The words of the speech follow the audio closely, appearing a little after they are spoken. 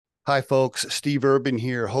Hi, folks. Steve Urban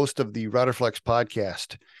here, host of the Riderflex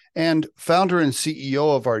podcast and founder and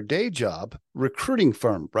CEO of our day job recruiting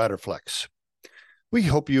firm, Riderflex. We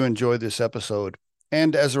hope you enjoy this episode.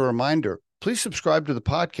 And as a reminder, please subscribe to the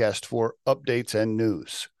podcast for updates and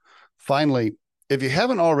news. Finally, if you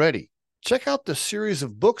haven't already, check out the series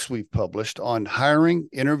of books we've published on hiring,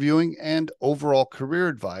 interviewing, and overall career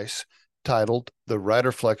advice titled The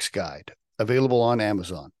Riderflex Guide, available on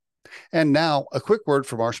Amazon. And now, a quick word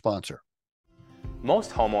from our sponsor.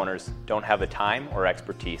 Most homeowners don't have the time or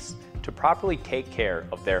expertise to properly take care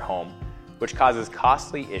of their home, which causes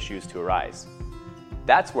costly issues to arise.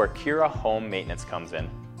 That's where Kira Home Maintenance comes in.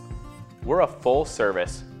 We're a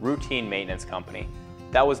full-service, routine maintenance company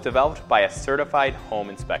that was developed by a certified home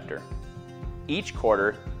inspector. Each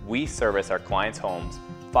quarter, we service our clients' homes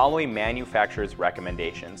following manufacturer's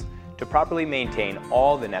recommendations to properly maintain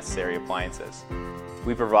all the necessary appliances.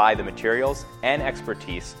 We provide the materials and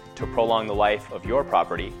expertise to prolong the life of your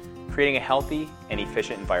property, creating a healthy and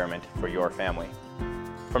efficient environment for your family.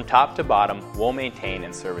 From top to bottom, we'll maintain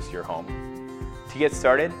and service your home. To get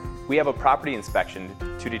started, we have a property inspection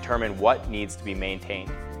to determine what needs to be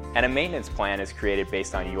maintained, and a maintenance plan is created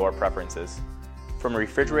based on your preferences. From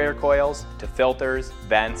refrigerator coils to filters,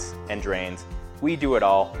 vents, and drains, we do it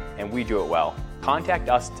all, and we do it well. Contact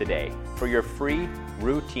us today for your free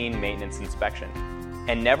routine maintenance inspection,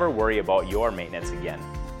 and never worry about your maintenance again.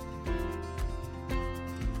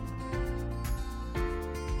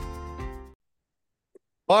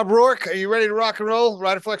 Bob Roark, are you ready to rock and roll?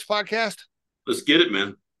 Riderflex podcast? Let's get it,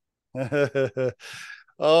 man.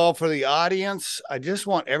 Oh, for the audience, I just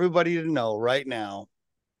want everybody to know right now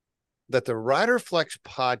that the Riderflex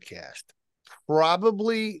podcast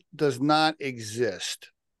probably does not exist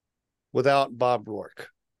without Bob Roark.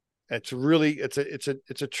 It's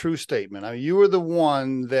a true statement. I mean, you were the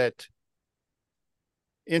one that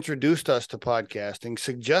introduced us to podcasting,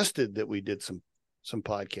 suggested that we did some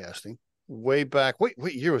podcasting way back.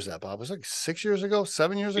 What year was that, Bob? It was like 6 years ago,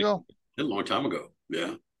 7 years ago? A long time ago.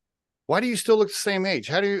 Yeah. Why do you still look the same age?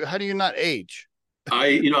 How do you not age?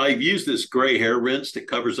 I've used this gray hair rinse that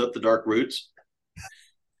covers up the dark roots.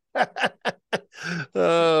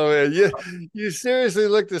 Oh man, you seriously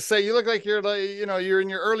look the same. You look like you're you're in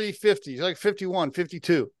your early 50s, like 51,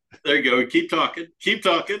 52. There you go. Keep talking. We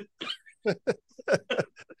can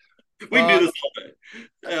do this all day.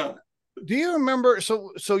 Yeah. Do you remember?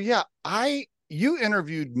 So yeah, you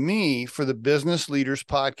interviewed me for the Business Leaders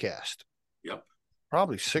podcast. Yep.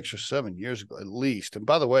 Probably 6 or 7 years ago, at least. And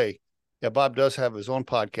by the way, yeah, Bob does have his own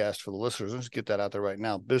podcast for the listeners. Let's get that out there right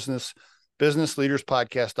now.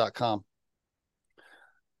 businessleaderspodcast.com.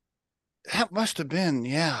 That must have been,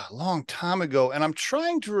 a long time ago. And I'm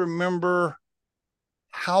trying to remember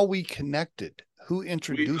how we connected, who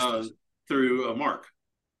introduced us. Through Mark.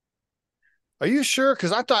 Are you sure?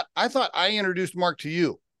 Because I thought I introduced Mark to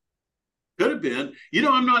you. Could have been.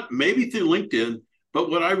 I'm not, maybe through LinkedIn,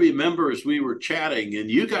 but what I remember is we were chatting, and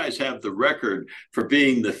you guys have the record for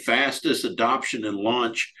being the fastest adoption and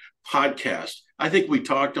launch podcast. I think we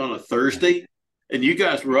talked on a Thursday, and you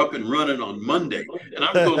guys were up and running on Monday. And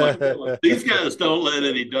I'm going like, these guys don't let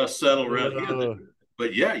any dust settle around here.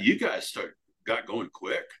 But yeah, you guys got going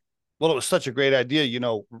quick. Well, it was such a great idea.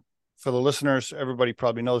 For the listeners, everybody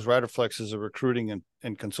probably knows Riderflex is a recruiting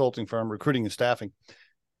and consulting firm, recruiting and staffing.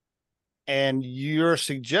 And your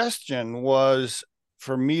suggestion was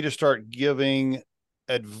for me to start giving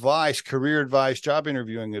advice, career advice, job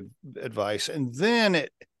interviewing advice. And then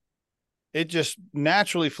it just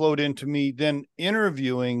naturally flowed into me then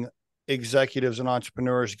interviewing executives and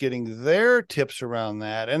entrepreneurs, getting their tips around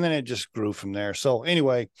that. And then it just grew from there. So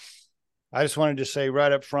anyway, I just wanted to say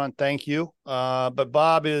right up front, thank you. But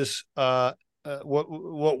Bob is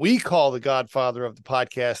what we call the godfather of the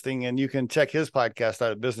podcasting, and you can check his podcast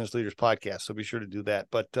out at Business Leaders Podcast. So be sure to do that.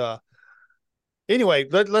 But anyway,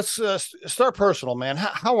 let's start personal, man.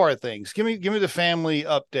 How are things? Give me the family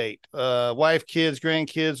update. Wife, kids,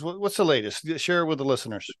 grandkids. What's the latest? Share it with the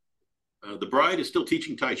listeners. The bride is still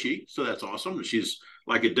teaching Tai Chi, so that's awesome. She's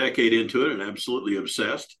like a decade into it and absolutely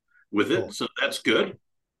obsessed with it. Cool. So that's good.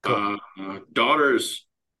 Cool. Daughter's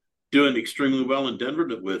doing extremely well in Denver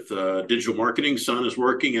with digital marketing. Son is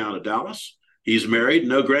working out of Dallas. He's married,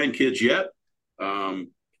 no grandkids yet. The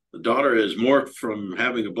daughter is morphed from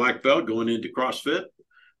having a black belt going into CrossFit.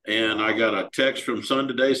 And I got a text from son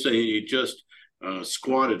today saying he just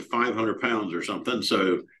squatted 500 pounds or something.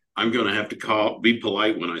 So I'm going to have to be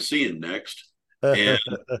polite when I see him next. And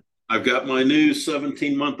I've got my new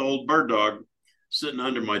 17-month-old bird dog sitting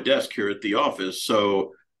under my desk here at the office.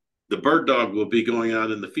 So the bird dog will be going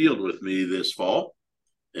out in the field with me this fall.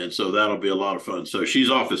 And so that'll be a lot of fun. So she's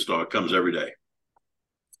office dog, comes every day.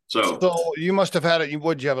 So So you must have had it.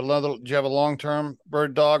 Would you have another? Do you have a long term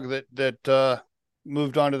bird dog that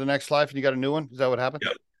moved on to the next life, and you got a new one? Is that what happened?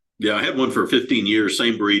 yeah, yeah, I had one for 15 years,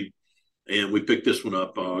 same breed, and we picked this one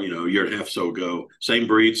up, a year and a half so ago. Same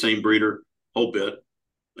breed, same breeder, whole bit,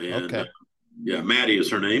 and Okay. yeah, Maddie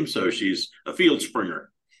is her name, so she's a field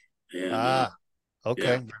springer, and Ah. yeah,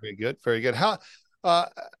 Okay. Very good. Very good. Uh,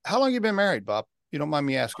 how long you been married, Bob? You don't mind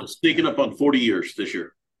me I'm asking. sneaking up on 40 years this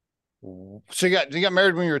year. So you got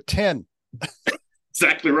married when you were 10.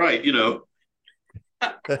 Exactly right.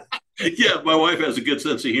 Yeah, my wife has a good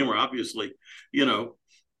sense of humor, obviously, you know,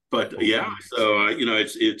 but yeah, so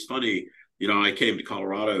it's funny. I came to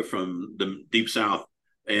Colorado from the deep south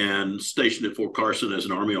and stationed at Fort Carson as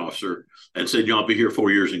an Army officer, and said, I'll be here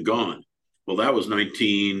 4 years and gone. Well, that was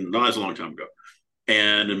 19. No, that's a long time ago.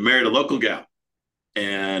 And married a local gal,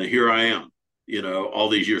 and here I am. All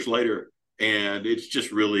these years later, and it's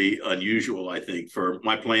just really unusual. I think for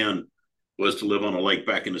my plan was to live on a lake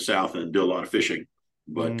back in the south and do a lot of fishing,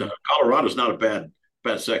 but Colorado's not a bad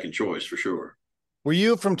second choice for sure. Were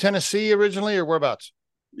you from Tennessee originally, or whereabouts?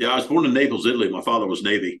 Yeah, I was born in Naples, Italy. My father was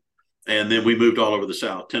Navy. And then we moved all over the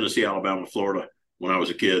South, Tennessee, Alabama, Florida, when I was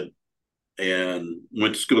a kid, and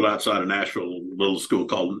went to school outside of Nashville, a little school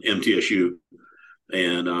called MTSU.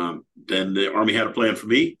 And then the Army had a plan for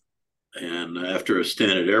me. And after a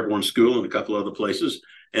stint at airborne school and a couple other places,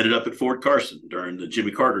 ended up at Fort Carson during the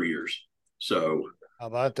Jimmy Carter years. So How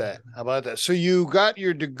about that? How about that? So you got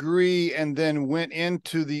your degree and then went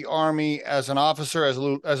into the Army as an officer, as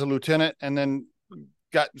a lieutenant, and then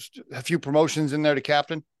got a few promotions in there to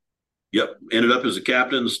captain. yep, ended up as a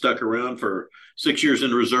captain, stuck around for 6 years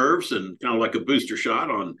in reserves, and kind of like a booster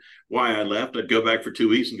shot on why I left. I'd go back for 2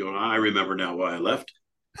 weeks and go, I remember now why I left.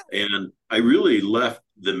 And I really left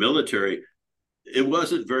the military. It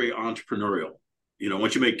wasn't very entrepreneurial.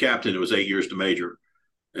 Once you make captain, it was 8 years to major.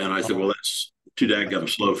 And I said, well, Oh, that's too dadgum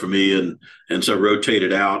slow for me. And so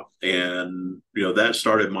rotated out. And, that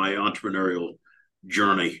started my entrepreneurial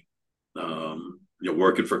journey.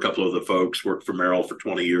 Working for a couple of the folks, worked for Merrill for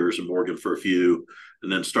 20 years and Morgan for a few,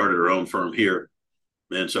 and then started our own firm here.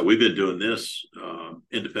 And so we've been doing this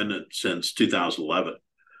independent since 2011.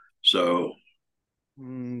 So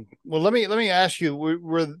well, let me ask you.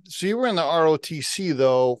 So you were in the ROTC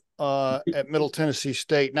though at Middle Tennessee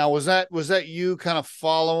State. Now, was that you kind of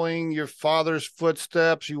following your father's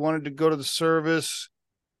footsteps? You wanted to go to the service.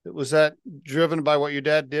 Was that driven by what your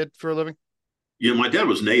dad did for a living? my dad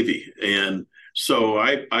was Navy, and so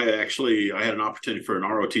I had an opportunity for an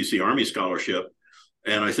ROTC Army scholarship,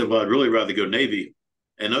 and I said, well, I'd really rather go Navy.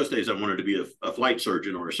 In those days, I wanted to be a flight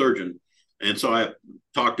surgeon or a surgeon, and so I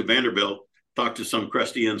talked to Vanderbilt, talked to some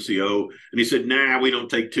crusty NCO, and he said, nah, we don't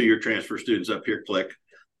take 2-year transfer students up here, click.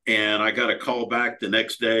 And I got a call back the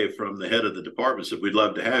next day from the head of the department, said, we'd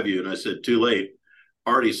love to have you. And I said, too late,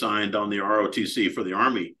 already signed on the ROTC for the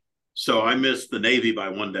Army. So I missed the Navy by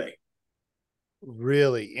one day.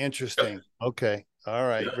 Really interesting. Yep. Okay. All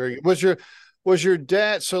right. Yeah. Very good. Was your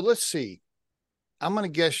dad? So let's see. I'm going to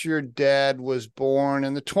guess your dad was born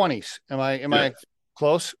in the 20s. Am I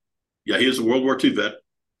close? Yeah, he was a World War II vet,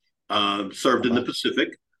 served in the Uh-huh.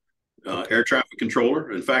 Pacific, Okay. air traffic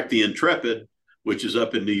controller. In fact, the Intrepid, which is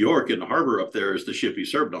up in New York in the harbor up there, is the ship he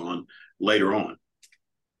served on later on.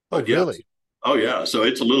 Oh, But yeah, really? oh yeah, so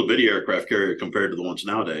it's a little bitty aircraft carrier compared to the ones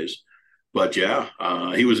nowadays. But yeah,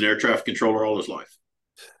 he was an air traffic controller all his life.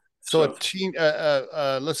 So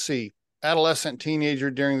So let's see, adolescent teenager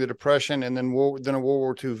during the Depression, and then a World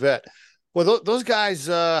War II vet. Well, those guys,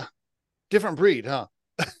 different breed, huh?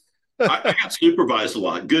 I got supervised a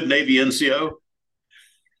lot. Good Navy NCO.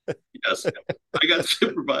 Yes, I got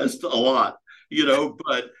supervised a lot.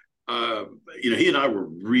 But he and I were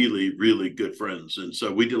really, really good friends, and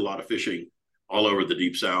so we did a lot of fishing all over the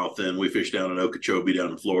deep south, and we fished down in Okeechobee,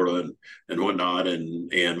 down in Florida, and whatnot.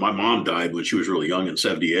 And my mom died when she was really young in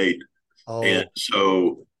 '78, and Oh,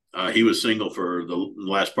 so he was single for the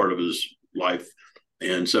last part of his life,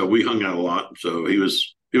 and so we hung out a lot. So he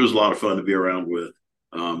was a lot of fun to be around with.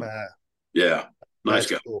 Um, man, yeah, nice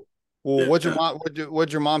that's guy. cool. Well, Yeah.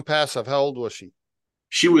 what'd your mom pass of? How old was she?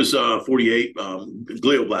 She was 48,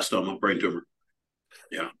 glioblastoma, brain tumor.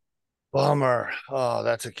 Yeah. Bummer. Oh,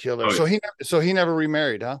 that's a killer. Oh, yeah. So he never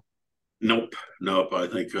remarried, huh? Nope. Nope. I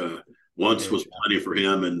think once Yeah. was plenty for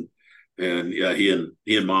him, and yeah, he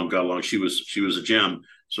and mom got along. She was a gem.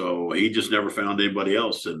 So he just never found anybody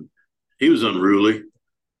else, and he was unruly.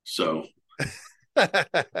 So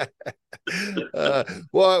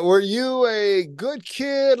Well, were you a good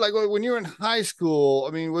kid? Like when you were in high school,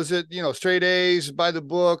 I mean, was it, straight A's by the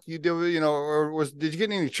book? You do, or did you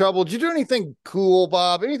get in any trouble? Did you do anything cool,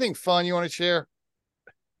 Bob? Anything fun you want to share?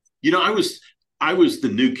 I was the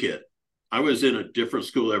new kid. I was in a different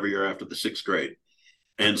school every year after the sixth grade.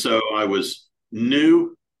 And so I was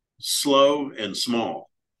new, slow, and small.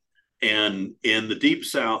 And in the deep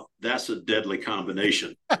South, that's a deadly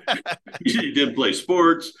combination. You didn't play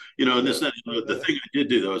sports, and this, that, the thing I did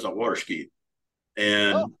do though is I water skied. Oh,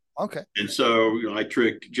 And okay. and so I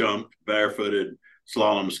tricked, jumped, barefooted,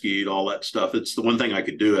 slalom skied, all that stuff. It's the one thing I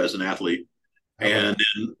could do as an athlete. And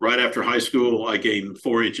then right after high school, I gained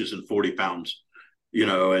 4 inches and 40 pounds,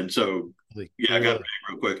 and so, yeah, I got big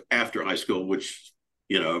real quick after high school, which,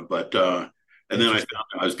 but, and then I found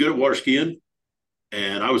I was good at water skiing,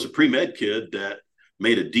 and I was a pre-med kid that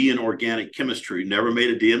made a D in organic chemistry, never made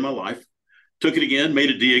a D in my life, took it again, made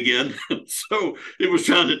a D again. So it was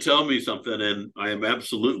trying to tell me something. And I am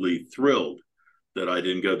absolutely thrilled that I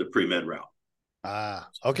didn't go the pre-med route.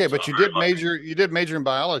 Okay. But you did major in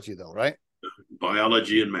biology though, right?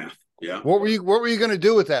 Biology and math. Yeah. What were you going to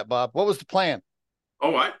do with that, Bob? What was the plan?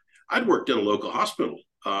 Oh, I'd worked at a local hospital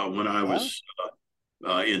when I was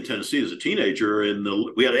in Tennessee as a teenager, and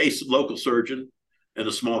we had a local surgeon in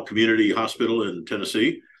a small community hospital in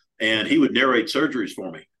Tennessee, and he would narrate surgeries for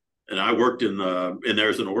me. And I worked in there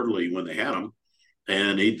as an orderly when they had them,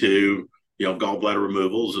 and he'd do gallbladder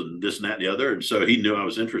removals and this and that and the other. And so he knew I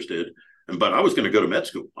was interested, but I was going to go to med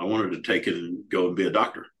school. I wanted to take it and go and be a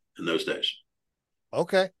doctor in those days.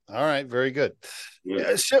 Okay. All right. Very good.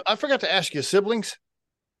 Yeah. I forgot to ask you, siblings?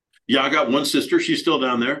 Yeah, I got one sister. She's still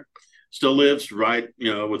down there, still lives right,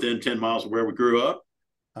 within 10 miles of where we grew up.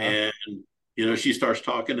 And, she starts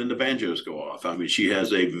talking and the banjos go off. I mean, she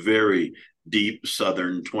has a very deep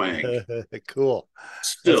Southern twang. Cool.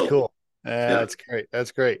 Still. That's cool. Yeah. That's great.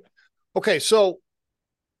 That's great. Okay. So,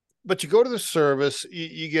 but you go to the service,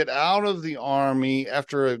 you get out of the Army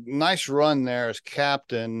after a nice run there as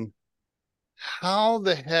captain. How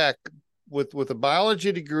the heck, with a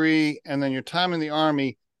biology degree and then your time in the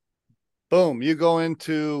Army, boom, you go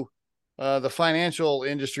into the financial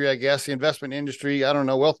industry, I guess, the investment industry, I don't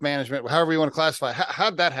know, wealth management, however you want to classify.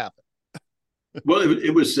 How'd that happen? Well,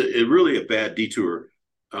 it was really a bad detour.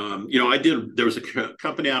 There was a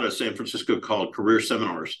company out of San Francisco called Career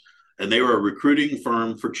Seminars, and they were a recruiting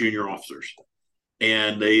firm for junior officers.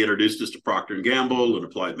 And they introduced us to Procter and Gamble and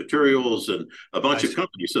Applied Materials and a bunch of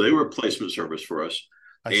companies. So they were a placement service for us.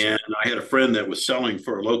 I had a friend that was selling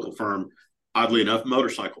for a local firm, oddly enough,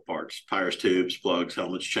 motorcycle parts, tires, tubes, plugs,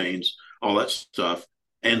 helmets, chains, all that stuff.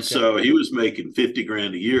 And so he was making 50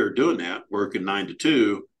 grand a year doing that, working 9 to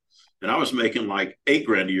 2. And I was making like 8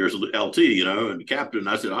 grand a year as LT, and captain.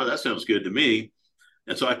 I said, oh, that sounds good to me.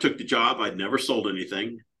 And so I took the job. I'd never sold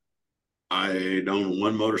anything. I'd owned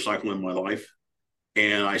one motorcycle in my life.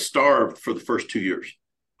 And I starved for the first 2 years.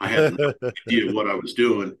 I had no idea what I was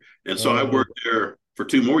doing. And so I worked there for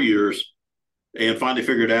 2 more years and finally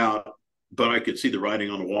figured out, but I could see the writing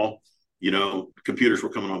on the wall. Computers were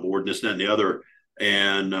coming on board, this, that, and the other.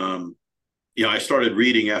 And, I started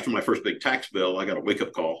reading after my first big tax bill. I got a wake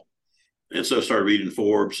up call. And so I started reading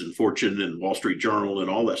Forbes and Fortune and Wall Street Journal and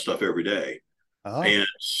all that stuff every day. And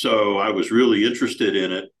so I was really interested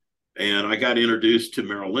in it. And I got introduced to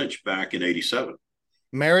Merrill Lynch back in 87.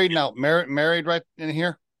 Married right in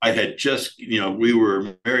here? I had just, we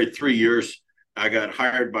were married 3 years. I got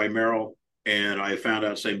hired by Merrill, and I found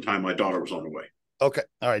out same time my daughter was on the way. Okay.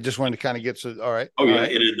 All right. Just wanted to kind of get to, all right. Oh, yeah.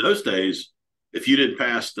 Right. And in those days, if you didn't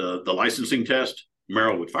pass the licensing test,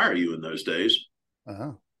 Merrill would fire you in those days.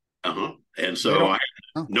 And so I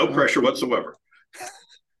had no pressure whatsoever.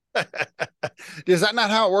 Is that not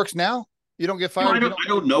how it works now? You don't get fired? I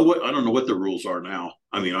don't know what the rules are now.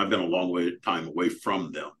 I mean, I've been a long time away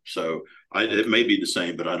from them. So it may be the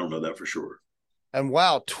same, but I don't know that for sure. And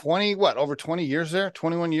wow, over 20 years there?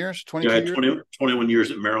 21 years? 22 years? 21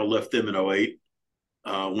 years at Merrill, left them in 08.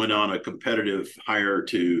 Went on a competitive hire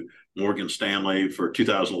to Morgan Stanley for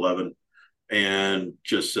 2011 and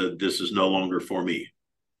just said, this is no longer for me.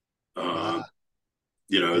 The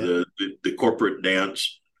corporate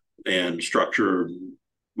dance and structure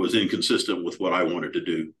was inconsistent with what I wanted to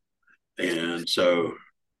do. And so,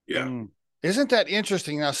 yeah. Isn't that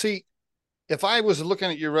interesting? Now, see, if I was looking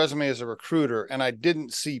at your resume as a recruiter and I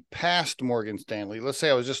didn't see past Morgan Stanley, let's say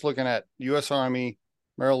I was just looking at U.S. Army,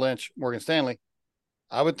 Merrill Lynch, Morgan Stanley,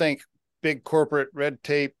 I would think big corporate red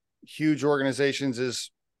tape, huge organizations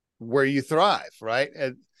is where you thrive, right?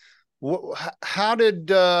 And how did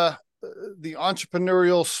the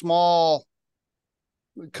entrepreneurial small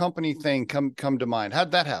company thing come to mind?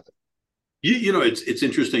 How'd that happen? It's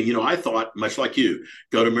interesting. I thought much like you,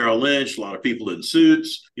 go to Merrill Lynch, a lot of people in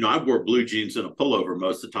suits. I wore blue jeans and a pullover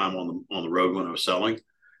most of the time on the road when I was selling.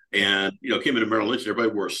 And, came into Merrill Lynch and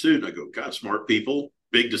everybody wore a suit. And I go, God, smart people,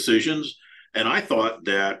 big decisions. And I thought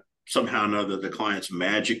that somehow or another the clients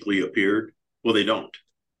magically appeared. Well, they don't,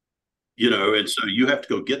 and so you have to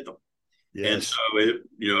go get them. Yes. And so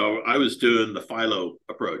I was doing the Philo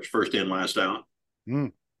approach, first in, last out.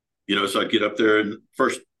 So I'd get up there, and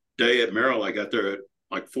first day at Merrill, I got there at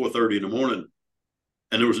like 4:30 in the morning,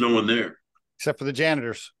 and there was no one there except for the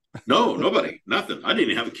janitors. No, nobody, nothing. I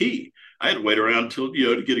didn't even have a key. I had to wait around until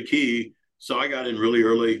to get a key. So I got in really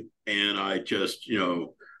early, and I just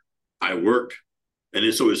I worked,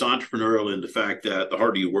 and so it was entrepreneurial in the fact that the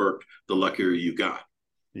harder you worked, the luckier you got.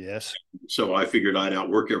 Yes. So I figured I'd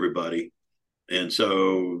outwork everybody, and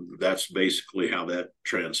so that's basically how that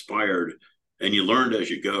transpired. And you learned as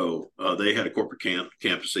you go. They had a corporate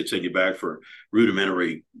campus. They'd send you back for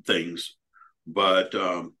rudimentary things. But,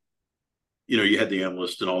 you had the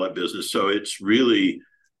analyst and all that business. So it's really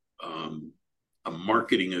a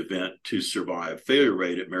marketing event to survive. Failure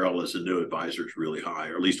rate at Merrill as a new advisor is really high,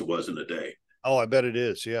 or at least it was in a day. Oh, I bet it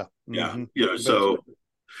is. Yeah. Mm-hmm. Yeah. So,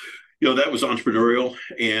 that was entrepreneurial.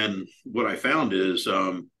 And what I found is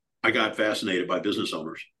I got fascinated by business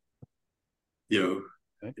owners.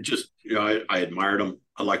 I admired them.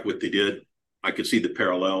 I liked what they did. I could see the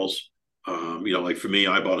parallels. Like for me,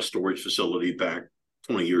 I bought a storage facility back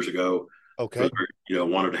 20 years ago. Okay.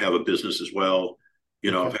 Wanted to have a business as well.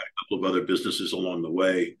 I've had a couple of other businesses along the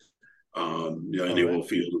way. In the oil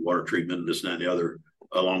field, water treatment, and this and that and the other.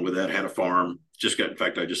 Along with that, had a farm. In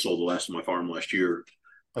fact, I just sold the last of my farm last year.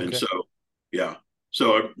 Okay. And so, yeah.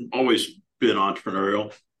 So I've always been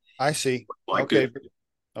entrepreneurial. I see. Okay.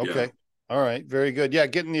 Yeah. All right. Very good. Yeah.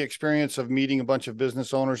 Getting the experience of meeting a bunch of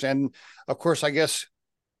business owners. And of course, I guess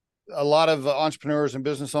a lot of entrepreneurs and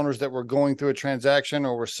business owners that were going through a transaction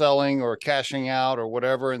or were selling or cashing out or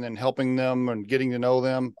whatever, and then helping them and getting to know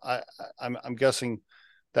them. I'm guessing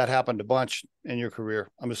that happened a bunch in your career,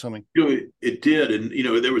 I'm assuming. It did. And,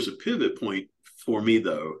 there was a pivot point for me,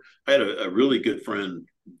 though. I had a really good friend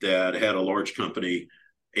that had a large company,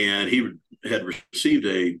 and he had received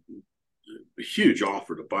a huge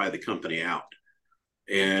offer to buy the company out.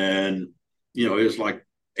 And, it was like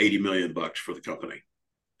 $80 million for the company.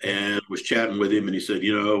 And was chatting with him, and he said,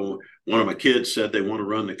 one of my kids said they want to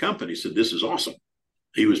run the company. He said, this is awesome.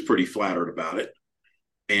 He was pretty flattered about it.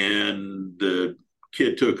 And the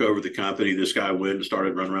kid took over the company. This guy went and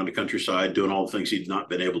started running around the countryside, doing all the things he'd not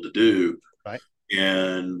been able to do. Right.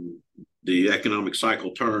 And the economic cycle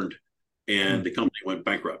turned, and the company went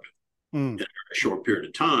bankrupt in a short period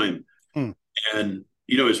of time. And,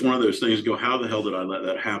 it's one of those things, go, how the hell did I let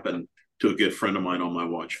that happen to a good friend of mine on my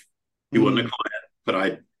watch? He wasn't a client, but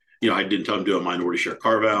I didn't tell him to do a minority share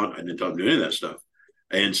carve out. I didn't tell him to do any of that stuff.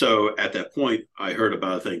 And so at that point, I heard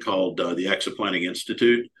about a thing called the Exit Planning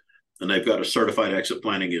Institute, and they've got a certified exit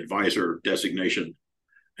planning advisor designation.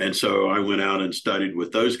 And so I went out and studied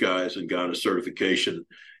with those guys and got a certification,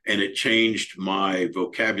 and it changed my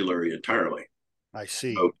vocabulary entirely. I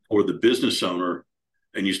see. So for the business owner,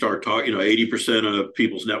 and you start talking, 80% of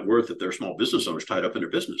people's net worth, if they're small business owners, tied up in their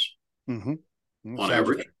business on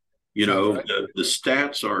average. Right. The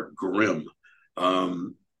stats are grim.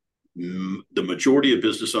 The majority of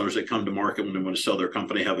business owners that come to market when they want to sell their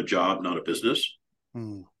company have a job, not a business.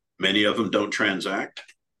 Many of them don't transact.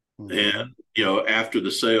 And, after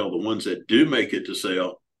the sale, the ones that do make it to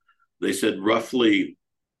sale, they said roughly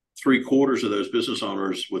 3/4 of those business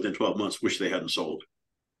owners within 12 months wish they hadn't sold.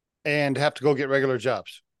 And have to go get regular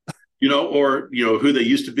jobs. Or who they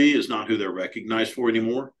used to be is not who they're recognized for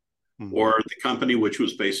anymore. Or the company, which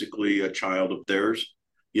was basically a child of theirs,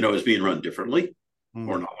 is being run differently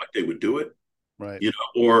or not like they would do it. Right.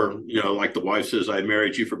 Or like the wife says, I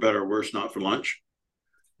married you for better or worse, not for lunch.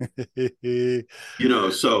 So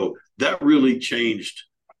that really changed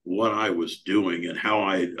what I was doing and how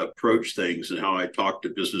I approach things and how I talk to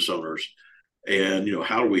business owners. And,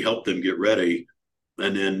 how do we help them get ready?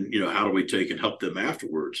 And then, how do we take and help them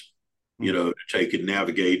afterwards, to take and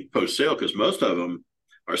navigate post-sale? Because most of them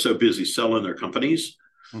are so busy selling their companies,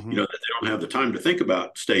 that they don't have the time to think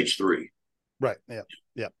about stage 3. Right. Yeah.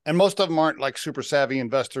 Yeah. And most of them aren't like super savvy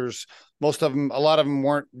investors. A lot of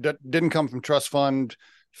them didn't come from trust fund,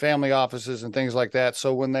 family offices and things like that.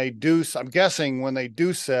 So when they do, I'm guessing when they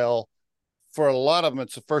do sell, for a lot of them,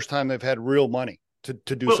 it's the first time they've had real money to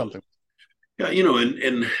do something. Yeah,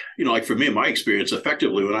 and like for me, in my experience,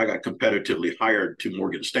 effectively, when I got competitively hired to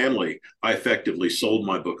Morgan Stanley, I effectively sold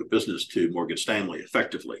my book of business to Morgan Stanley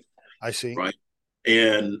effectively. I see. Right.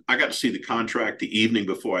 And I got to see the contract the evening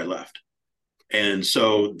before I left. And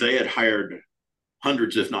so they had hired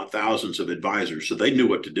hundreds, if not thousands, of advisors. So they knew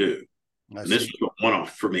what to do. And this was a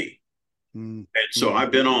one-off for me. And so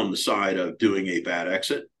I've been on the side of doing a bad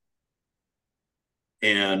exit.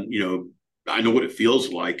 And, I know what it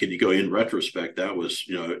feels like. And you go in retrospect, that was,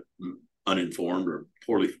 uninformed or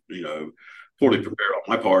poorly prepared on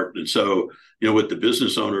my part. And so, with the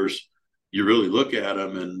business owners, you really look at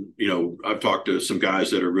them, and I've talked to some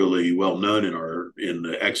guys that are really well known in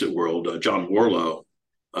the exit world. John Warlow,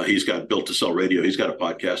 he's got Built to Sell Radio. He's got a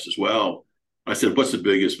podcast as well. I said, "What's the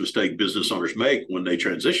biggest mistake business owners make when they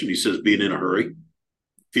transition?" He says, "Being in a hurry,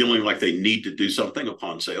 feeling like they need to do something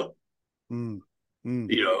upon sale, and go,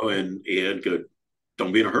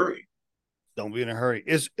 don't be in a hurry." Don't be in a hurry.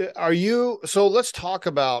 So let's talk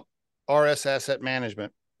about RS Asset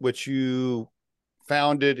Management, which you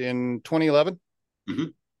founded in 2011. Mm-hmm.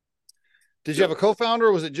 Did you have a co-founder,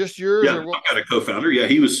 or was it just yours? Yeah, I got a co-founder. Yeah,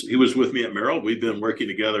 he was with me at Merrill. We've been working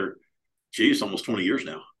together, almost 20 years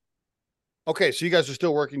now. Okay, so you guys are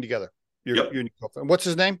still working together. Yep. What's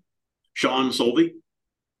his name? Sean Solvey.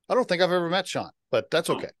 I don't think I've ever met Sean, but that's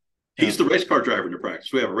okay. He's the race car driver in the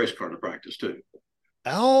practice. We have a race car in the practice too.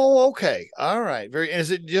 Oh, okay. All right. Is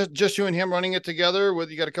it just you and him running it together?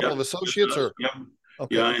 You got a couple of associates, or? Yeah.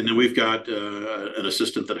 Okay. Yeah, and then we've got an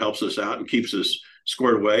assistant that helps us out and keeps us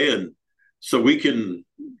squared away, and so the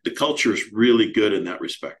culture is really good in that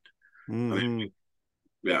respect. Mm-hmm. I mean,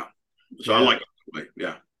 yeah. So I like it that way.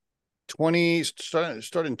 Yeah.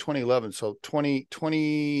 Started in 2011. So 12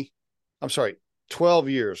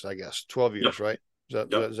 years, I guess. 12 years, right?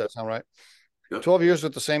 Does that sound right? Yep. 12 years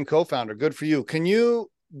with the same co-founder. Good for you. Can you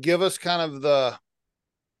give us kind of the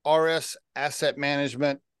RS Asset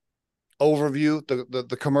Management overview,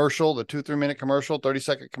 the commercial, the 2-3 minute commercial,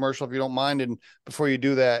 30-second commercial, if you don't mind? And before you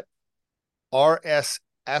do that,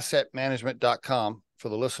 rsassetmanagement.com for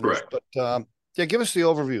the listeners. Correct. But give us the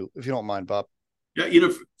overview if you don't mind, Bob. Yeah,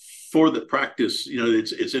 for the practice,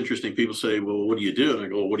 it's interesting. People say, "Well, what do you do?" And I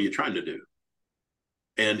go, "Well, what are you trying to do?"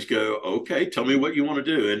 And go, "Okay, tell me what you want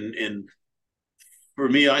to do." And for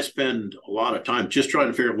me, I spend a lot of time just trying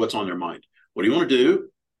to figure out what's on their mind. What do you want to do?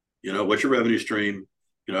 What's your revenue stream?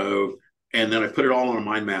 And then I put it all on a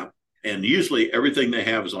mind map. And usually everything they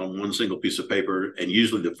have is on one single piece of paper, and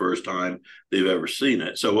usually the first time they've ever seen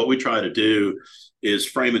it. So what we try to do is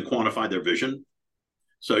frame and quantify their vision.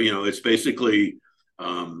 So, it's basically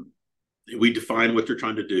we define what they're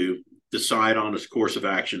trying to do, decide on a course of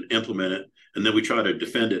action, implement it, and then we try to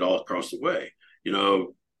defend it all across the way.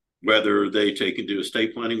 Whether they take and do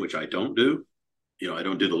estate planning, which I don't do, I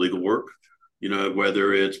don't do the legal work,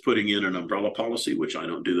 whether it's putting in an umbrella policy, which I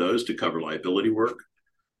don't do those to cover liability work.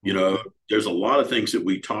 There's a lot of things that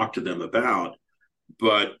we talk to them about,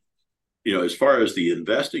 but, as far as the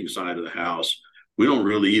investing side of the house, we don't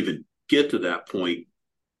really even get to that point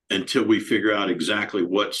until we figure out exactly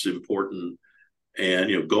what's important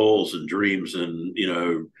and, goals and dreams and,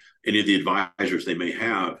 any of the advisors they may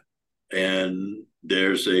have. And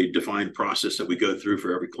there's a defined process that we go through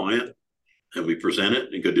for every client, and we present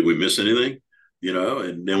it and go, did we miss anything?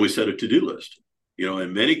 And then we set a to-do list.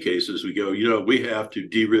 In many cases we go, we have to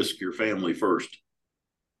de-risk your family first.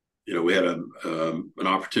 We had an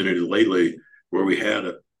opportunity lately where we had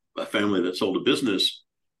a family that sold a business,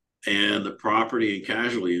 and the property and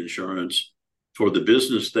casualty insurance for the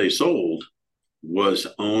business they sold was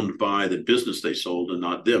owned by the business they sold and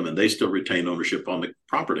not them. And they still retained ownership on the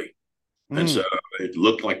property. And so it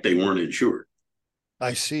looked like they weren't insured.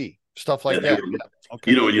 I see. Stuff like that.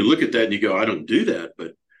 Okay. And you look at that and you go, I don't do that.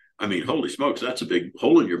 But I mean, holy smokes, that's a big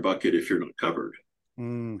hole in your bucket if you're not covered.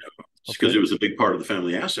 Because it was a big part of the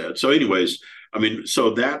family asset. So anyways,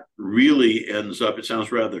 so that really ends up, it sounds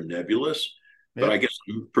rather nebulous, but I guess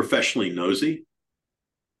I'm professionally nosy.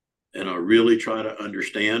 And I really try to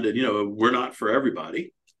understand. And, we're not for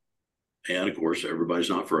everybody. And of course, everybody's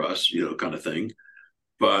not for us, kind of thing.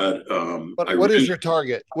 But what is your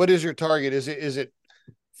target? What is your target? Is it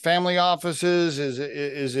family offices?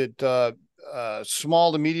 Is it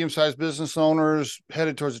small to medium-sized business owners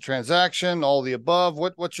headed towards a transaction? All the above?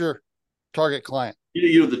 What's your target client?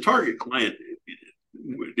 The target client,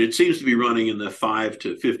 it seems to be running in the $5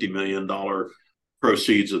 to $50 million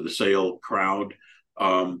proceeds of the sale crowd.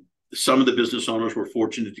 Some of the business owners were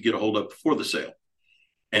fortunate to get a hold of before the sale,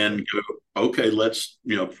 and go, okay, let's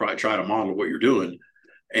try to model what you're doing.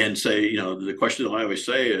 And say, the question that I always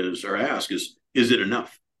say is it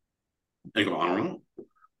enough? And I go, I don't know.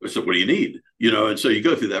 So what do you need? And so you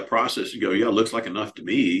go through that process and go, yeah, it looks like enough to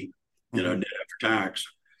me, net after tax.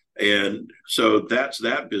 And so that's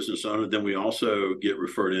that business owner. Then we also get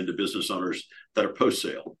referred into business owners that are post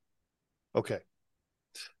sale. Okay.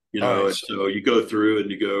 You All know, right. and so you go through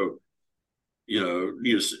and you go,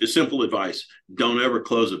 simple advice: don't ever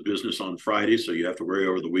close a business on Friday, so you have to worry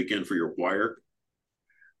over the weekend for your wire.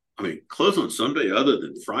 I mean, close on Sunday other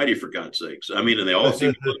than Friday, for God's sakes. I mean, and they all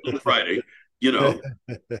seem to close on Friday. You know,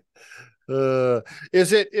 uh,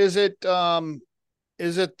 is it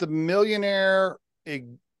the millionaire?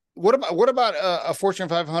 What about a Fortune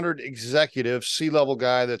 500 executive, C-level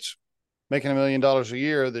guy that's making $1 million a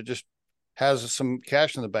year that just has some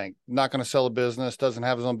cash in the bank, not going to sell a business, doesn't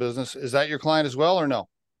have his own business? Is that your client as well, or no?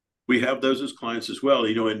 we have those as clients as well.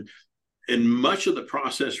 And much of the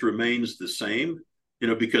process remains the same.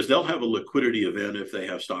 Because they'll have a liquidity event if they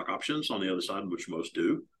have stock options on the other side, which most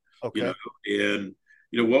do. Okay. And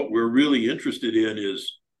what we're really interested in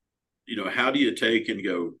is, how do you take and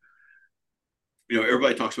go,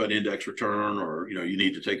 everybody talks about index return, or, you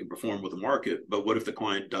need to take and perform with the market. But what if the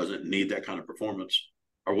client doesn't need that kind of performance?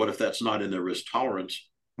 Or what if that's not in their risk tolerance?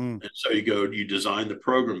 And so you design the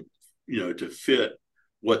program, to fit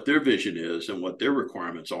what their vision is and what their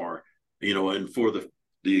requirements are, and for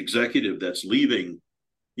the executive that's leaving,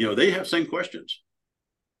 they have same questions.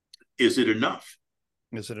 Is it enough?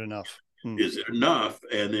 Is it enough? Is it enough?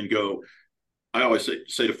 And then I always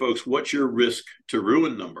say to folks, what's your risk to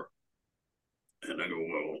ruin number? And I go,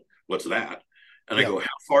 well, what's that? And I go, how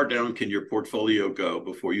far down can your portfolio go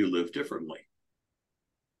before you live differently?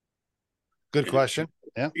 Good question.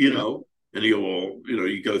 Yeah. And you go, well,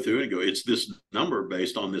 you go through and go, it's this number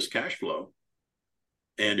based on this cash flow.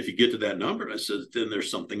 And if you get to that number, I said, then there's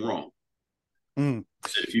something wrong. I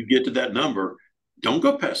said, if you get to that number, don't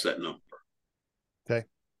go past that number.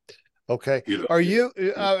 Okay. Are you,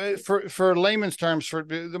 for layman's terms, I'm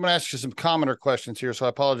going to ask you some commoner questions here, so I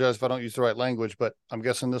apologize if I don't use the right language, but I'm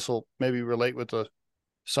guessing this will maybe relate with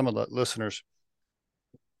some of the listeners.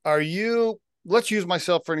 Let's use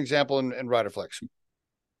myself for an example in Riderflex.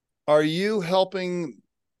 Are you helping,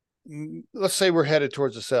 let's say we're headed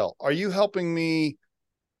towards a sale. Are you helping me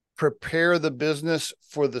prepare the business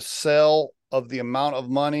for the sale of the amount of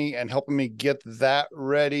money and helping me get that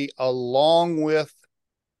ready, along with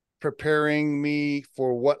preparing me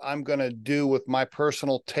for what I'm going to do with my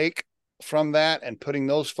personal take from that and putting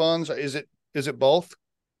those funds? Is it both?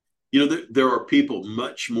 There are people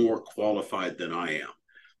much more qualified than I am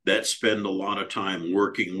that spend a lot of time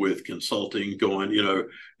working with consulting, going,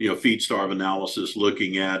 feed starve analysis,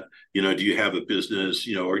 looking at, do you have a business,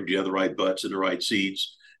 or do you have the right butts in the right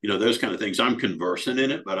seats? Those kind of things. I'm conversant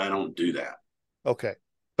in it, but I don't do that. Okay.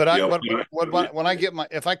 But when I get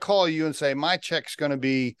if I call you and say my check's going to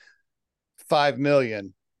be $5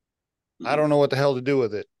 million, I don't know what the hell to do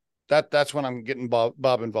with it. That's when I'm getting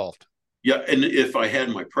Bob involved. Yeah. And if I had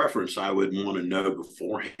my preference, I would want to know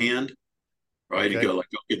beforehand, right? Okay. And go like,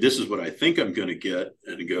 okay, this is what I think I'm going to get,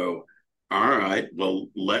 and go, all right, well,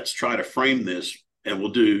 let's try to frame this, and we'll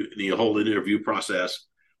do the whole interview process,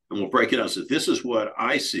 and we'll break it out. So this is what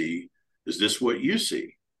I see. Is this what you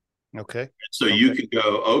see? Okay. So you can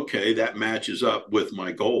go, okay, that matches up with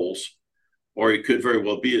my goals. Or it could very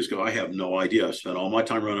well be I have no idea. I spent all my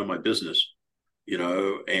time running my business,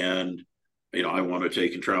 and, I want to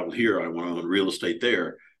take and travel here. I want to own real estate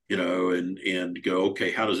there, and go,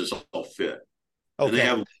 okay, how does this all fit? Okay. And they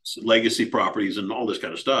have legacy properties and all this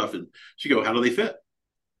kind of stuff. And so you go, how do they fit?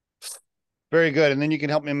 Very good. And then you can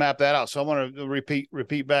help me map that out. So I want to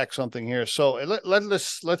repeat back something here. So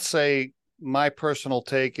let's say my personal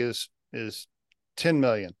take is 10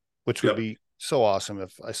 million, which would be so awesome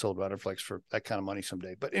if I sold Riderflex for that kind of money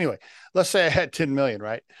someday. But anyway, let's say I had 10 million,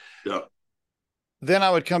 right? Yeah. Then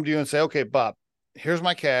I would come to you and say, okay, Bob, here's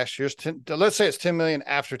my cash. Here's 10. Let's say it's 10 million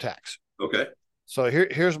after tax. Okay. So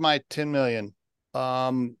here's my 10 million.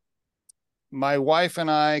 My wife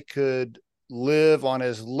and I could live on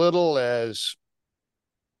as little as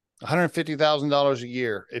 $150,000 a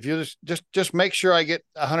year. If you just make sure I get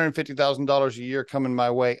 $150,000 a year coming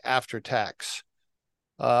my way after tax.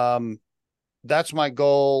 That's my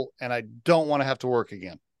goal, and I don't want to have to work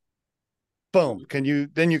again. Boom. You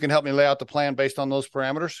can help me lay out the plan based on those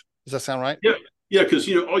parameters? Does that sound right? Yeah. Yeah. Because,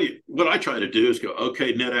 what I try to do is go,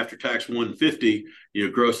 okay, net after tax 150,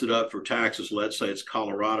 gross it up for taxes. Let's say it's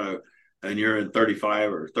Colorado and you're in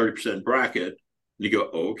 35 or 30% bracket. And you go,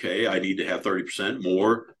 okay, I need to have 30%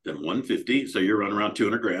 more than 150. So you're running around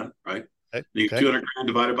 200 grand, right? Okay. 200 grand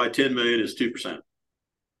divided by 10 million is 2%.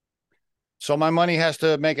 So my money has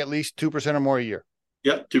to make at least 2% or more a year.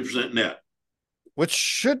 Yep. 2% net.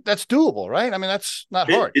 That's doable, right? I mean, that's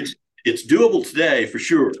not hard. It's doable today for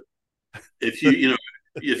sure. If you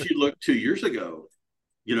look 2 years ago,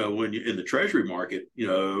 when you in the treasury market,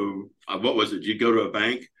 what was it? You'd go to a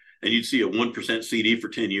bank and you'd see a 1% CD for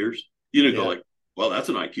 10 years. You didn't go like, well, that's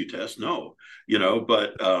an IQ test. No,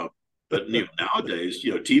 but nowadays,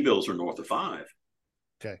 T-bills are north of 5.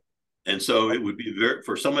 Okay. And so it would be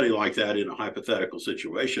for somebody like that in a hypothetical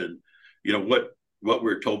situation, what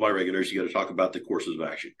we're told by regulators, you got to talk about the courses of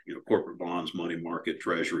action, corporate bonds, money market,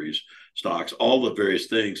 treasuries, stocks, all the various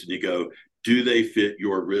things. And you go, do they fit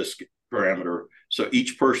your risk parameter? So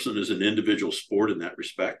each person is an individual sport in that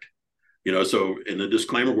respect. So in the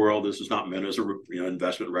disclaimer world, this is not meant as a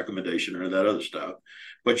investment recommendation or that other stuff,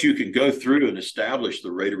 but you can go through and establish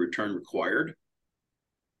the rate of return required.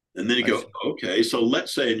 And then you go, okay, so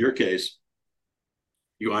let's say in your case,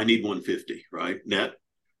 I need 150, right? Net.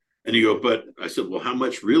 And you go, but I said, well, how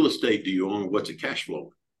much real estate do you own? What's a cash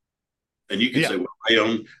flow? And you can say, well, I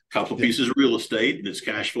own a couple of pieces of real estate and it's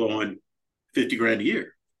cash flowing 50 grand a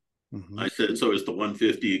year. Mm-hmm. I said, so is the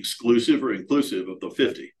 150 exclusive or inclusive of the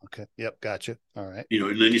 50? Okay. Yep. Gotcha. All right.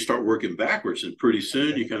 And then you start working backwards and pretty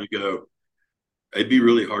soon you kind of go, it'd be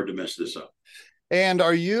really hard to mess this up. And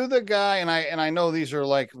are you the guy, and I know these are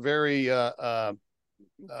like very low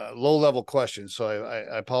level questions, so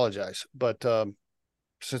I apologize, but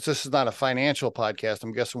since this is not a financial podcast,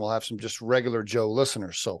 I'm guessing we'll have some just regular Joe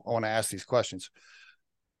listeners. So I want to ask these questions.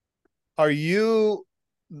 Are you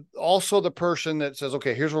also the person that says,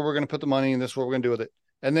 okay, here's where we're going to put the money and this is what we're going to do with it?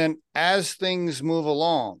 And then as things move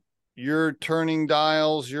along, you're turning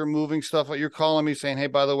dials, you're moving stuff, you're calling me saying, hey,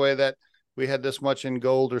 by the way, that we had this much in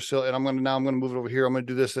gold or silver, and I'm going to move it over here. I'm going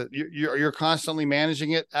to do this. You're constantly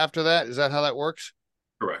managing it after that. Is that how that works?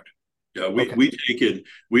 Correct. Yeah,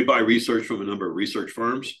 we buy research from a number of research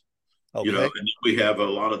firms, and we have a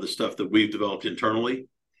lot of the stuff that we've developed internally,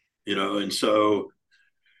 and so,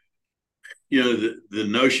 the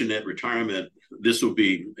notion that retirement, this will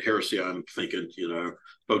be heresy. I'm thinking,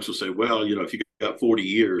 folks will say, well, if you got 40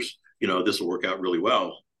 years, this will work out really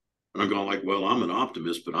well. And I'm going like, well, I'm an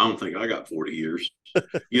optimist, but I don't think I got 40 years,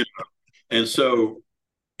 And so,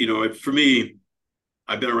 for me,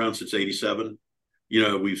 I've been around since 87.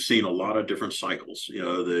 We've seen a lot of different cycles,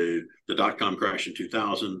 the dot-com crash in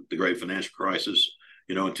 2000, the great financial crisis,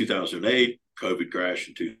 in 2008, COVID crash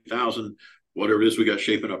in 2000, whatever it is we got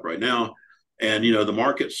shaping up right now. And, the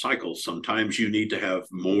market cycles, sometimes you need to have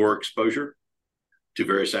more exposure to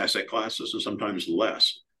various asset classes and sometimes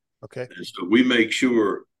less. Okay. And so we make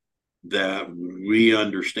sure that we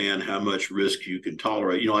understand how much risk you can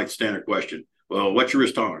tolerate. Like the standard question, well, what's your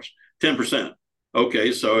risk tolerance? 10%.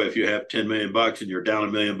 Okay, so if you have $10 million and you're down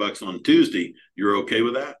 $1 million on Tuesday, you're okay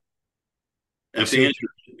with that? And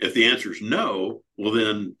if the answer is no, well,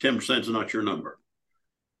 then 10% is not your number.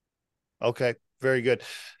 Okay, very good.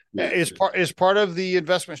 Yeah. Is part of the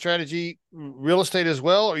investment strategy real estate as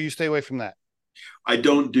well, or you stay away from that? I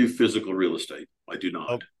don't do physical real estate. I do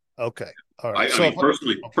not. Okay. All right. I mean,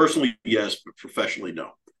 personally, yes, but professionally,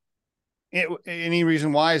 no. Any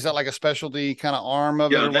reason why? Is that like a specialty kind of arm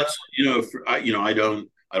of it? Yeah, that's I don't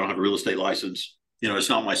have a real estate license. It's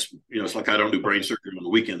not my. It's like I don't do brain surgery on the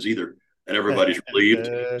weekends either, and everybody's relieved.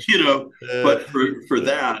 But for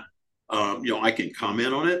that, I can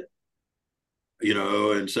comment on it.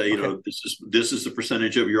 And say, this is the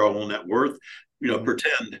percentage of your own net worth.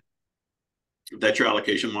 Pretend that your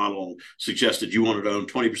allocation model suggested you wanted to own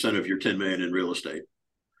 20% of your 10 million in real estate.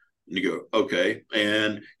 And you go, okay.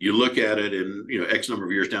 And you look at it in, X number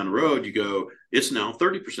of years down the road, you go, it's now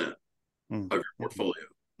 30% of your portfolio.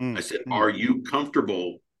 I said, are you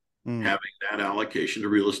comfortable having that allocation to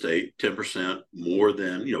real estate 10% more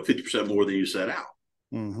than, 50% more than you set out?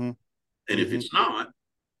 And if it's not,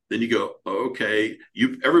 then you go, okay,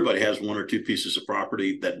 everybody has one or two pieces of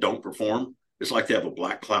property that don't perform. It's like they have a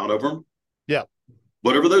black cloud over them. Yeah.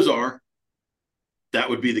 Whatever those are, that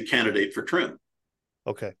would be the candidate for trim.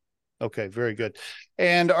 Okay. Okay. Very good.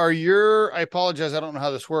 And I apologize, I don't know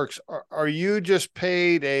how this works. Are you just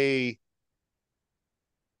paid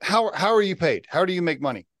how are you paid? How do you make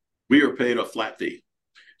money? We are paid a flat fee.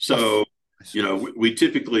 So, we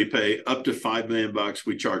typically pay up to $5 million.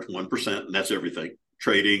 We charge 1%, and that's everything.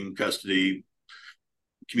 Trading, custody,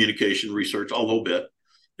 communication, research, all a little bit.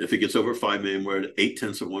 If it gets over 5 million, we're at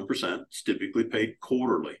 0.8%. It's typically paid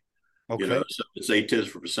quarterly. Okay. So it's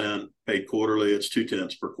 0.8% paid quarterly. It's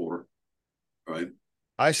 0.2 per quarter. Right.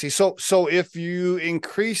 I see. So if you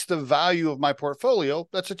increase the value of my portfolio,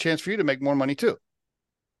 that's a chance for you to make more money too.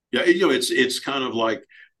 Yeah. It's kind of like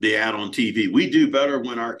the ad on TV. We do better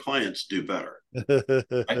when our clients do better.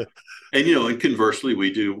 Right? And conversely,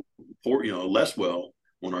 we do less well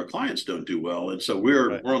when our clients don't do well. And so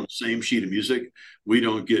we're on the same sheet of music. We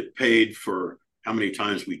don't get paid for how many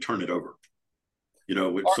times we turn it over.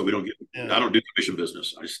 So we don't get, I don't do commission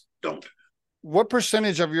business. I just don't. What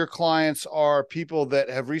percentage of your clients are people that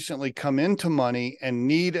have recently come into money and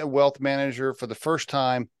need a wealth manager for the first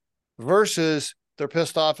time versus they're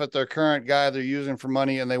pissed off at their current guy they're using for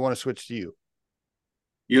money and they want to switch to you?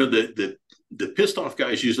 The pissed off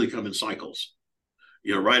guys usually come in cycles.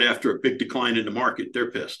 Right after a big decline in the market,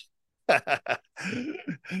 they're pissed. The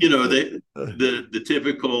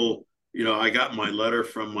typical, I got my letter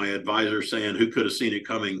from my advisor saying who could have seen it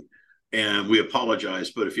coming, and we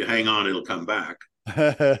apologize, but if you hang on, it'll come back.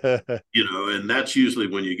 And that's usually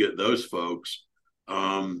when you get those folks.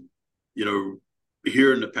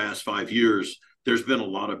 Here in the past 5 years, there's been a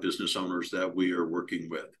lot of business owners that we are working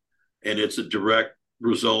with, and it's a direct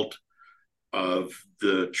result of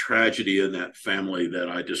the tragedy in that family that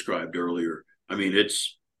I described earlier. I mean,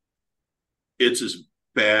 it's as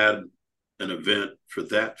bad an event for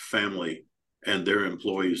that family and their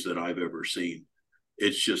employees that I've ever seen.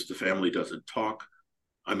 It's just the family doesn't talk.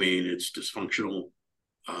 I mean, it's dysfunctional.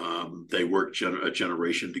 They work a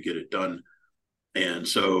generation to get it done. And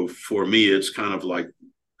so for me, it's kind of like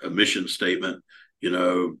a mission statement.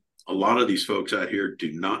 A lot of these folks out here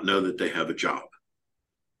do not know that they have a job.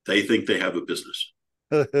 They think they have a business.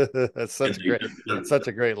 That's such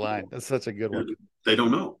a great line. That's such a good one. They don't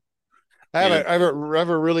know. I have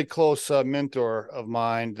a really close mentor of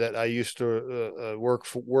mine that I used to work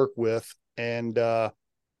with, and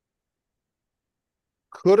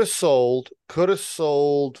could have sold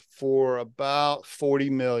for about 40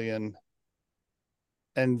 million.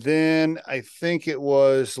 And then I think it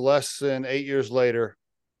was less than 8 years later,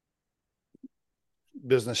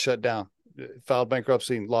 business shut down, filed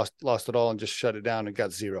bankruptcy and lost it all and just shut it down and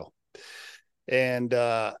got zero. And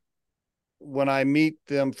when I meet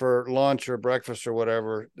them for lunch or breakfast or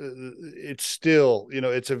whatever, it's still,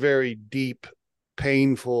 it's a very deep,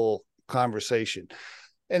 painful conversation.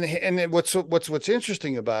 And what's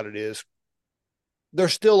interesting about it is they're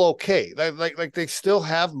still okay. Like they still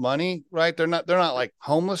have money, right? They're not like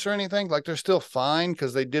homeless or anything. Like they're still fine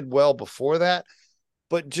because they did well before that.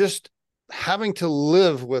 But just having to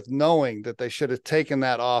live with knowing that they should have taken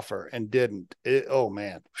that offer and didn't. Oh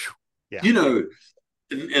man. Yeah.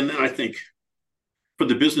 And then I think for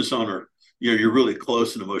the business owner, you're really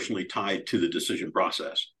close and emotionally tied to the decision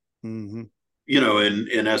process. Mm-hmm.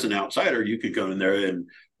 And as an outsider, you could go in there and,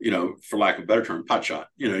 for lack of a better term, pot shot.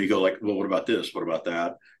 You go like, well, what about this? What about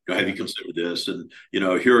that? Have you considered this? And,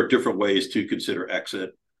 here are different ways to consider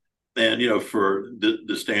exit. And, for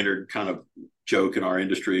the standard kind of joke in our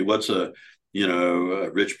industry, what's a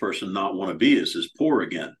rich person not want to be is poor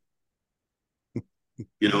again.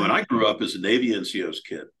 And I grew up as a Navy NCO's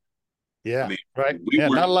kid. Yeah. I mean, right.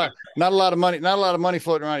 Not a lot of money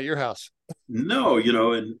floating around at your house. No,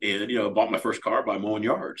 and bought my first car by mowing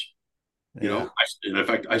yards. And in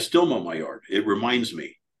fact, I still mow my yard. It reminds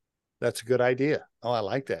me. That's a good idea. Oh, I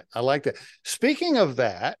like that. Speaking of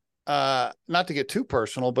that, not to get too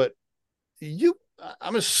personal, but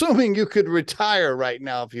I'm assuming you could retire right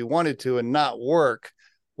now if you wanted to and not work.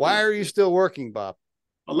 Why are you still working, Bob?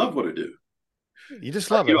 I love what I do. You just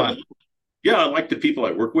love it. Huh? I like the people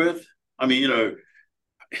I work with. I mean,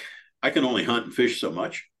 I can only hunt and fish so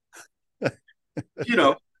much.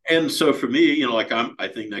 And so for me, I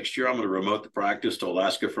think next year I'm going to remote the practice to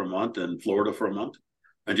Alaska for a month and Florida for a month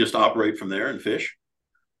and just operate from there and fish.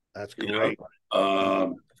 That's great.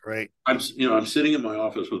 Great. I'm sitting in my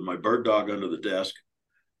office with my bird dog under the desk.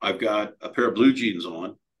 I've got a pair of blue jeans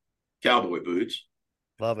on, cowboy boots.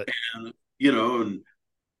 Love it. And,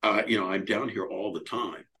 I'm down here all the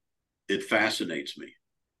time. It fascinates me.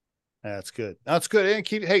 That's good. That's good. And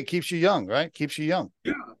keeps you young, right? Keeps you young.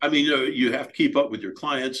 Yeah. I mean, you have to keep up with your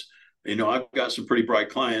clients. I've got some pretty bright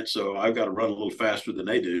clients, so I've got to run a little faster than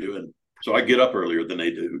they do. And so I get up earlier than they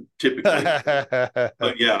do typically.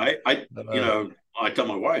 But yeah, I tell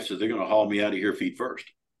my wife, so they're going to haul me out of here feet first.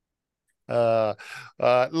 Hey,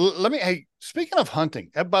 speaking of hunting,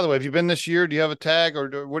 by the way, have you been this year? Do you have a tag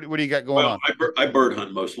or what do you got going on? I bird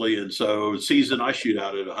hunt mostly. And so season I shoot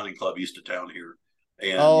out at a hunting club east of town here.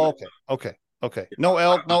 And, okay. No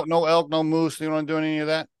elk, no elk, no moose. You don't doing any of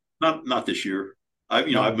that? Not this year. I've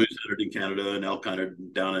moose hunted in Canada and elk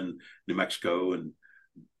hunted down in New Mexico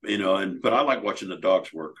but I like watching the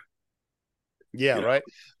dogs work. Yeah, right.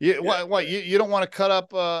 What you don't want to cut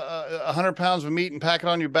up 100 pounds of meat and pack it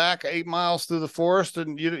on your back 8 miles through the forest,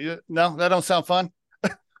 and no, that don't sound fun.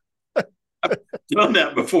 I've done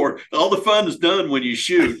that before. All the fun is done when you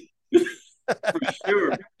shoot. For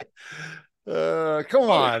sure. Come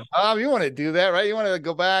on, Bob. You want to do that, right? You want to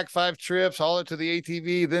go back 5 trips, haul it to the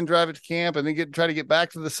ATV, then drive it to camp, and then try to get back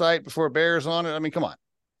to the site before a bear's on it. I mean, come on.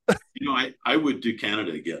 I would do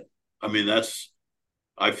Canada again. I mean,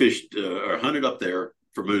 I fished or hunted up there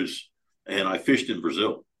for moose, and I fished in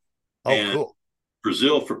Brazil. Oh, And cool.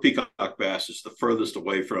 Brazil for peacock bass is the furthest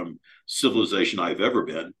away from civilization I've ever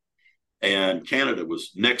been. And Canada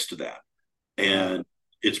was next to that. And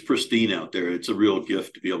it's pristine out there. It's a real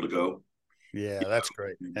gift to be able to go. Yeah, that's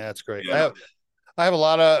great. That's great. Yeah. I have a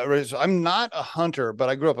lot of. I'm not a hunter, but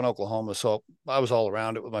I grew up in Oklahoma, so I was all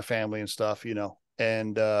around it with my family and stuff, And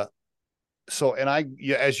and as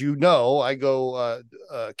you know, I go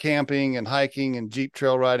camping and hiking and Jeep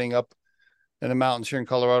trail riding up in the mountains here in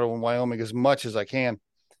Colorado and Wyoming as much as I can.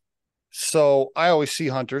 So I always see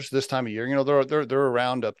hunters this time of year. They're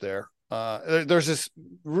around up there. There's this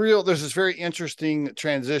very interesting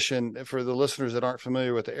transition for the listeners that aren't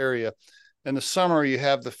familiar with the area. In the summer, you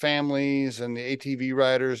have the families and the ATV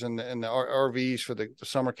riders and the RVs for the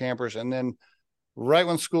summer campers. And then right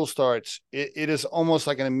when school starts, it is almost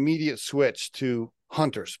like an immediate switch to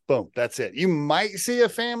hunters. Boom, that's it. You might see a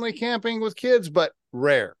family camping with kids, but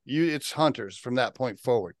rare. It's hunters from that point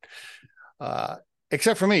forward.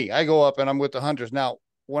 Except for me, I go up and I'm with the hunters. Now,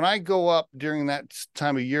 when I go up during that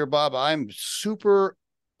time of year, Bob, I'm super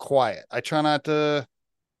quiet. I try not to.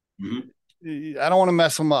 Mm-hmm. I don't want to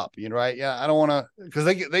mess them up, right? Yeah, I don't want to, because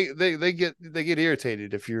they get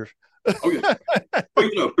irritated if you're. Oh yeah,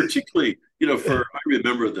 well, particularly I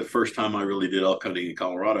remember the first time I really did elk hunting in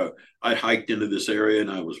Colorado. I hiked into this area and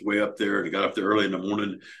I was way up there and I got up there early in the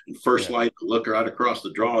morning. And first light, I look right across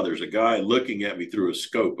the draw. There's a guy looking at me through a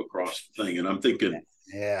scope across the thing, and I'm thinking,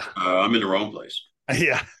 I'm in the wrong place.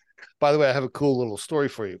 Yeah. By the way, I have a cool little story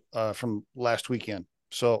for you from last weekend.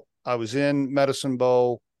 So I was in Medicine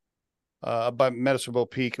Bow. By Medicine Bow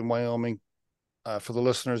Peak in Wyoming. For the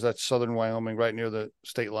listeners, that's southern Wyoming, right near the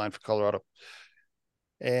state line for Colorado.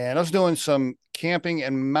 And I was doing some camping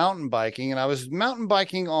and mountain biking, and I was mountain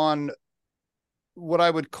biking on what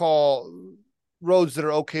I would call roads that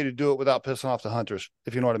are okay to do it without pissing off the hunters,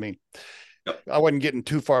 if you know what I mean. Yep. I wasn't getting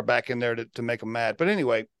too far back in there to make them mad. But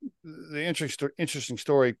anyway, the interesting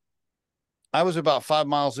story, I was about 5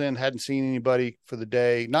 miles in, hadn't seen anybody for the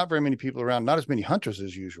day, not very many people around, not as many hunters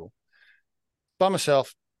as usual, by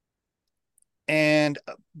myself. And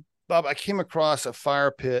Bob, I came across a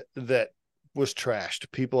fire pit that was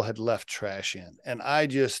trashed. People had left trash in. And I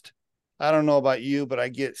don't know about you, but I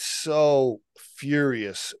get so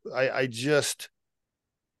furious.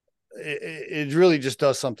 It really just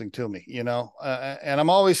does something to me, and I'm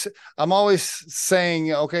always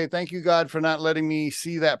saying, okay, thank you, God, for not letting me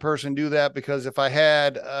see that person do that, because if I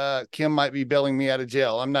had, Kim might be bailing me out of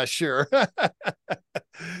jail. I'm not sure.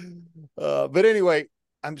 But anyway,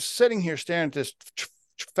 I'm sitting here staring at this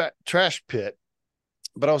trash pit,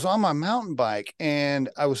 but I was on my mountain bike and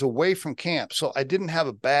I was away from camp. So I didn't have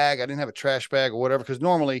a bag. I didn't have a trash bag or whatever, because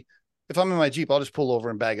normally if I'm in my Jeep, I'll just pull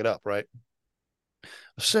over and bag it up, right?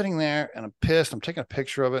 I'm sitting there and I'm pissed. I'm taking a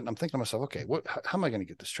picture of it and I'm thinking to myself, okay, how am I going to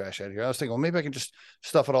get this trash out of here? I was thinking, well, maybe I can just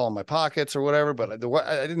stuff it all in my pockets or whatever, but I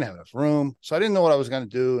didn't have enough room. So I didn't know what I was going to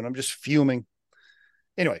do. And I'm just fuming.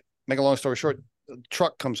 Anyway, make a long story short, the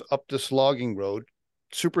truck comes up this logging road,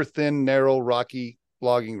 super thin, narrow, rocky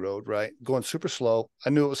logging road, right? Going super slow. I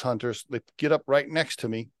knew it was hunters. They get up right next to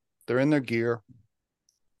me. They're in their gear.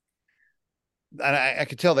 And I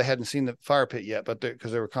could tell they hadn't seen the fire pit yet, but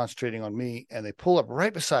because they were concentrating on me, and they pull up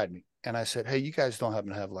right beside me. And I said, hey, you guys don't happen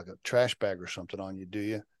to have like a trash bag or something on you, do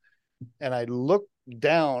you? And I looked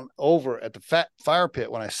down over at the fire pit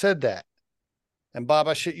when I said that. And Bob,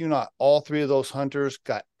 I shit you not, all three of those hunters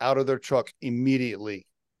got out of their truck immediately.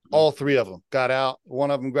 All three of them got out.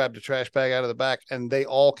 One of them grabbed a trash bag out of the back, and they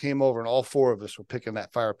all came over, and all four of us were picking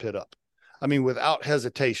that fire pit up. I mean, without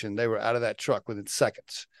hesitation, they were out of that truck within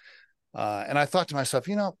seconds. And I thought to myself,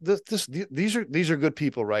 these are good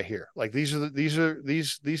people right here. Like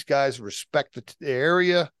these guys respect the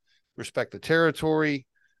area, respect the territory,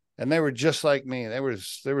 and they were just like me. They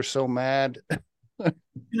were so mad.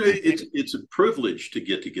 It's a privilege to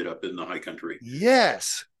get up in the high country.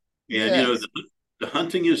 Yes. And yes. The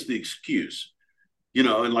hunting is the excuse.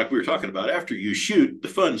 And like we were talking about, after you shoot, the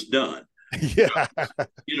fun's done. Yeah.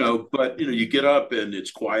 But you get up and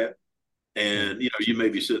it's quiet. And you may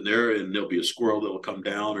be sitting there and there'll be a squirrel that'll come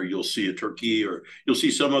down, or you'll see a turkey, or you'll see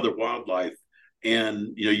some other wildlife,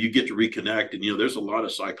 and you get to reconnect. And there's a lot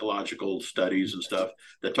of psychological studies and stuff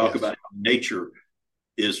that talk about how nature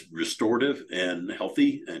is restorative and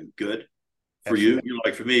healthy and good for you.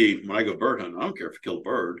 Like for me, when I go bird hunting, I don't care if I kill a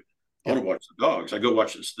bird. I want to watch the dogs. I go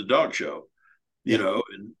watch the dog show.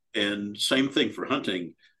 And same thing for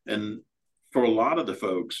hunting. And for a lot of the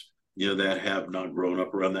folks that have not grown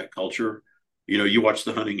up around that culture, You watch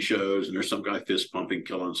the hunting shows and there's some guy fist pumping,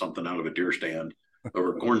 killing something out of a deer stand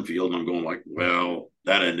over a cornfield. And I'm going like, well,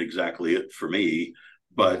 that ain't exactly it for me,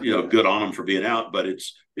 but good on them for being out. But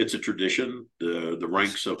it's a tradition. The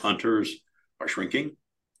ranks of hunters are shrinking,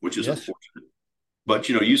 which is unfortunate. But,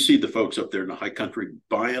 you see the folks up there in the high country,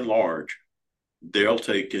 by and large, they'll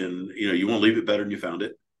take in, you won't leave it better than you found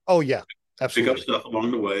it. Oh, yeah, absolutely. Pick up stuff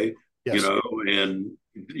along the way, and,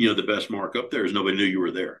 the best mark up there is nobody knew you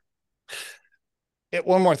were there.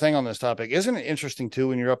 One more thing on this topic. Isn't it interesting, too,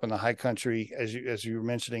 when you're up in the high country, as you were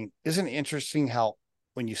mentioning, isn't it interesting how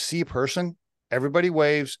when you see a person, everybody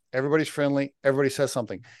waves, everybody's friendly, everybody says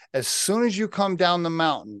something. As soon as you come down the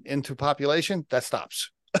mountain into population, that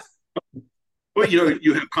stops. Well,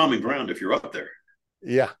 you have common ground if you're up there.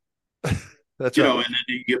 Yeah. That's right. And then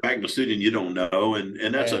you get back in the city and you don't know,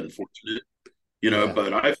 and that's unfortunate.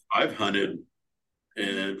 But I've hunted,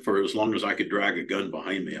 and for as long as I could drag a gun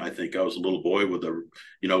behind me. I think I was a little boy with the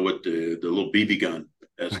little BB gun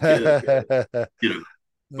as a kid.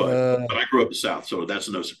 But I grew up in the South, so that's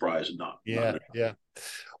no surprise. Not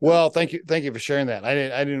Well, thank you for sharing that.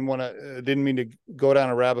 I didn't mean to go down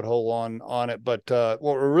a rabbit hole on it, but what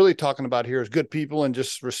we're really talking about here is good people and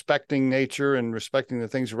just respecting nature and respecting the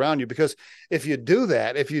things around you. Because if you do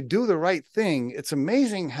that, if you do the right thing, it's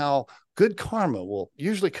amazing how good karma will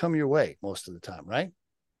usually come your way most of the time, right?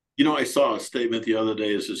 I saw a statement the other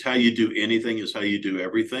day. Is how you do anything is how you do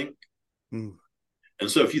everything. And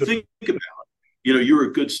so if you think about, you're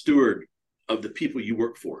a good steward of the people you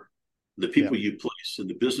work for, the people you place, and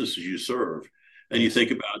the businesses you serve. And you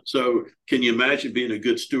think about, so can you imagine being a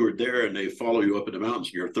good steward there, and they follow you up in the mountains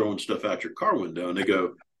and you're throwing stuff out your car window, and they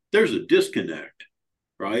go, there's a disconnect,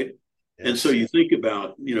 right? Yes. And so you think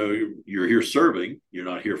about, you're here serving, you're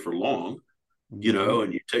not here for long, and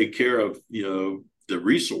you take care of, the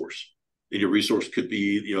resource. And your resource could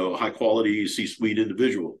be, a high quality C-suite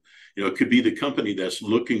individual. It could be the company that's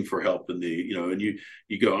looking for help in the, and you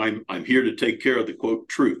go, I'm here to take care of the quote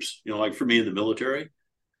troops. Like for me in the military,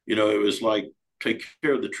 it was like, take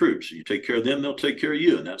care of the troops. You take care of them, they'll take care of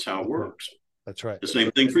you. And that's how it works. That's right. The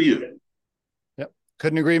same thing for you. Yep.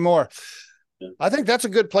 Couldn't agree more. Yeah. I think that's a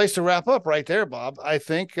good place to wrap up right there, Bob. I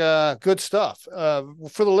think good stuff.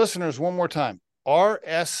 For the listeners, one more time,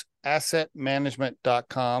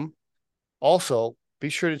 rsassetmanagement.com. Also, be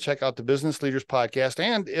sure to check out the Business Leaders Podcast.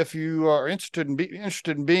 And if you are interested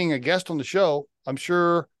in being a guest on the show, I'm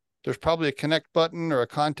sure there's probably a connect button or a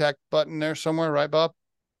contact button there somewhere, right, Bob?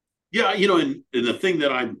 Yeah, and the thing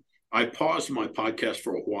that I paused my podcast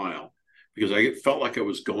for a while because I felt like I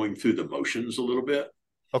was going through the motions a little bit.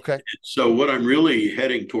 Okay. And so what I'm really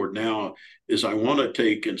heading toward now is I want to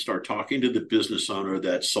take and start talking to the business owner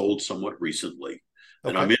that sold somewhat recently. Okay.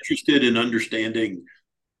 And I'm interested in understanding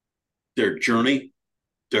their journey,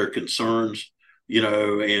 their concerns,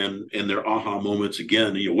 and their aha moments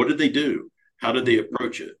again. What did they do? How did they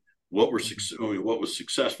approach it? What was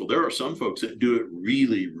successful? There are some folks that do it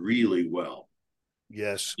really, really well.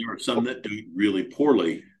 Yes. There are some that do it really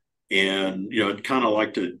poorly. And, kind of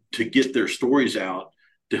like to get their stories out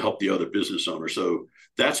to help the other business owners. So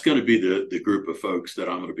that's going to be the group of folks that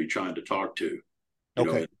I'm going to be trying to talk to, in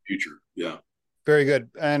the future. Yeah. Very good.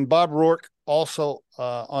 And Bob Roark also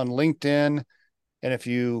on LinkedIn. And if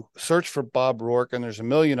you search for Bob Roark, and there's a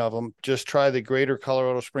million of them, just try the greater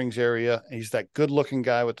Colorado Springs area. He's that good looking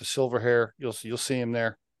guy with the silver hair. You'll see him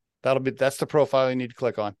there. That's the profile you need to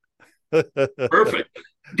click on. Perfect.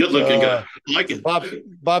 Good looking guy. I like it. Bob,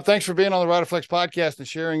 thanks for being on the Riderflex podcast and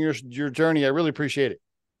sharing your journey. I really appreciate it.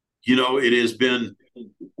 It has been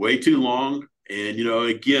way too long. And,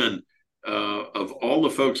 again, of all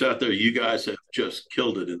the folks out there, you guys have just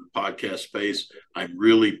killed it in the podcast space. I'm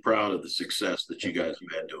really proud of the success that you guys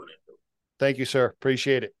have had doing it. Thank you, sir.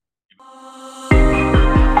 Appreciate it.